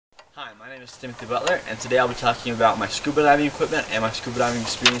Hi, my name is Timothy Butler, and today I'll be talking about my scuba diving equipment and my scuba diving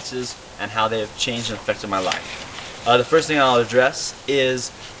experiences and how they have changed and affected my life. The first thing I'll address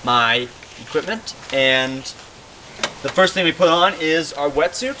is my equipment, and the first thing we put on is our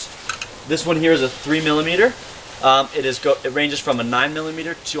wetsuit. This one here is a 3mm. It ranges from a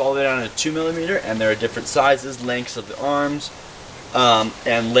 9mm to all the way down to 2mm, and there are different sizes, lengths of the arms,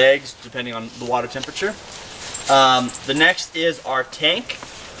 and legs depending on the water temperature. The next is our tank.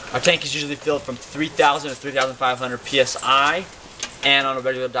 Our tank is usually filled from 3,000 to 3,500 psi, and on a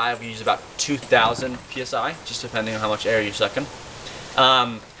regular dive we use about 2,000 psi, just depending on how much air you're sucking.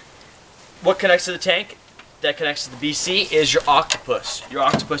 What connects to the tank that connects to the BC is your octopus. Your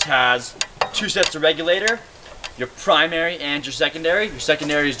octopus has two sets of regulator, your primary and your secondary. Your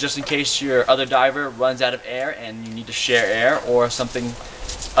secondary is just in case your other diver runs out of air and you need to share air or something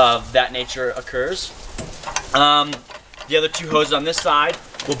of that nature occurs. The other two hoses on this side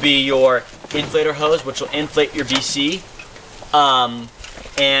will be your inflator hose, which will inflate your BC,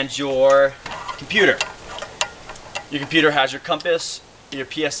 and your computer. Your computer has your compass, your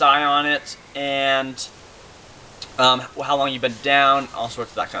PSI on it, and how long you've been down, all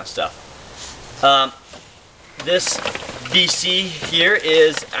sorts of that kind of stuff. This BC here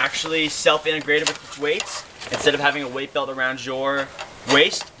is actually self-integrated with its weights. Instead of having a weight belt around your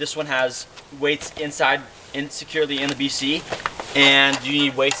waist, this one has weights securely in the BC, and you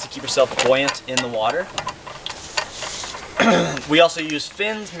need weights to keep yourself buoyant in the water. We also use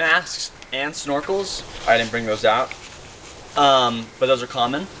fins, masks, and snorkels. I didn't bring those out, but those are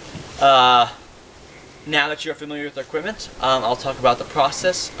common. Now that you're familiar with the equipment, I'll talk about the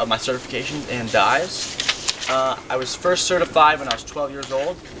process of my certification and dives. I was first certified when I was 12 years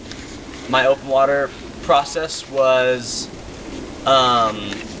old. My open water process was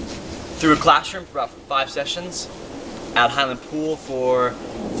through a classroom for about 5 sessions, at Highland Pool for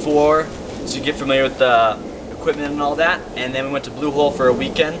 4 to get familiar with the equipment and all that, and then we went to Blue Hole for a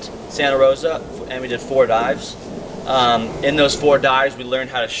weekend, Santa Rosa, and we did 4 dives. In those 4 dives we learned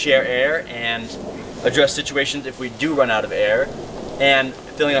how to share air and address situations if we do run out of air, and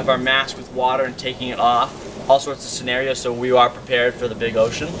filling up our mask with water and taking it off, all sorts of scenarios so we are prepared for the big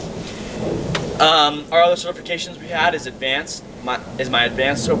ocean. Our other certifications we had is my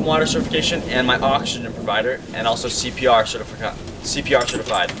advanced open water certification and my oxygen provider, and also CPR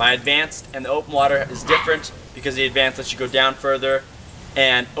certified. My advanced and the open water is different because the advanced lets you go down further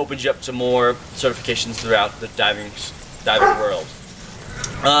and opens you up to more certifications throughout the diving world.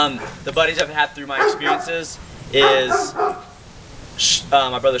 The buddies I've had through my experiences is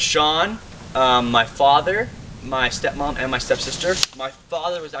my brother Sean, my father, my stepmom, and my stepsister. My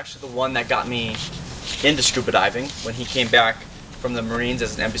father was actually the one that got me into scuba diving when he came back from the Marines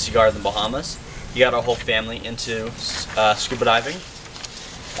as an embassy guard in the Bahamas. He got our whole family into scuba diving.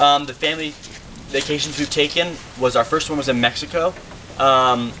 The family vacations we've taken was, our first one was in Mexico.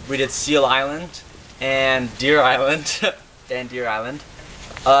 We did Seal Island and Deer Island. That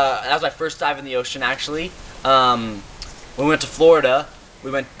was my first dive in the ocean, actually. When we went to Florida, we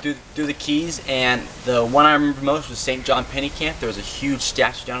went through the Keys, and the one I remember most was St. John Penny Camp. There was a huge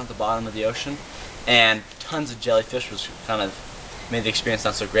statue down at the bottom of the ocean, and tons of jellyfish, which kind of made the experience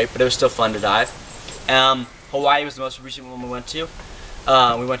not so great, but it was still fun to dive. Hawaii was the most recent one we went to.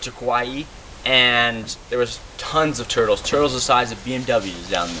 We went to Kauai, and there was tons of turtles the size of BMWs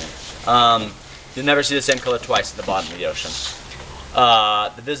down there. You'll never see the same color twice at the bottom of the ocean.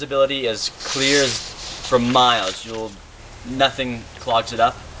 The visibility is clear for miles. Nothing clogs it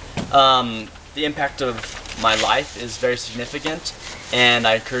up. The impact of my life is very significant, and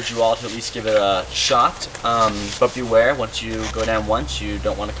I encourage you all to at least give it a shot. But beware, once you go down once, you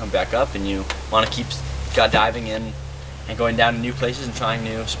don't want to come back up, and you want to keep diving in and going down to new places and trying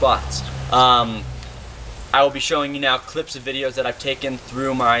new spots. I will be showing you now clips of videos that I've taken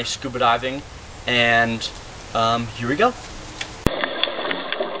through my scuba diving, and here we go.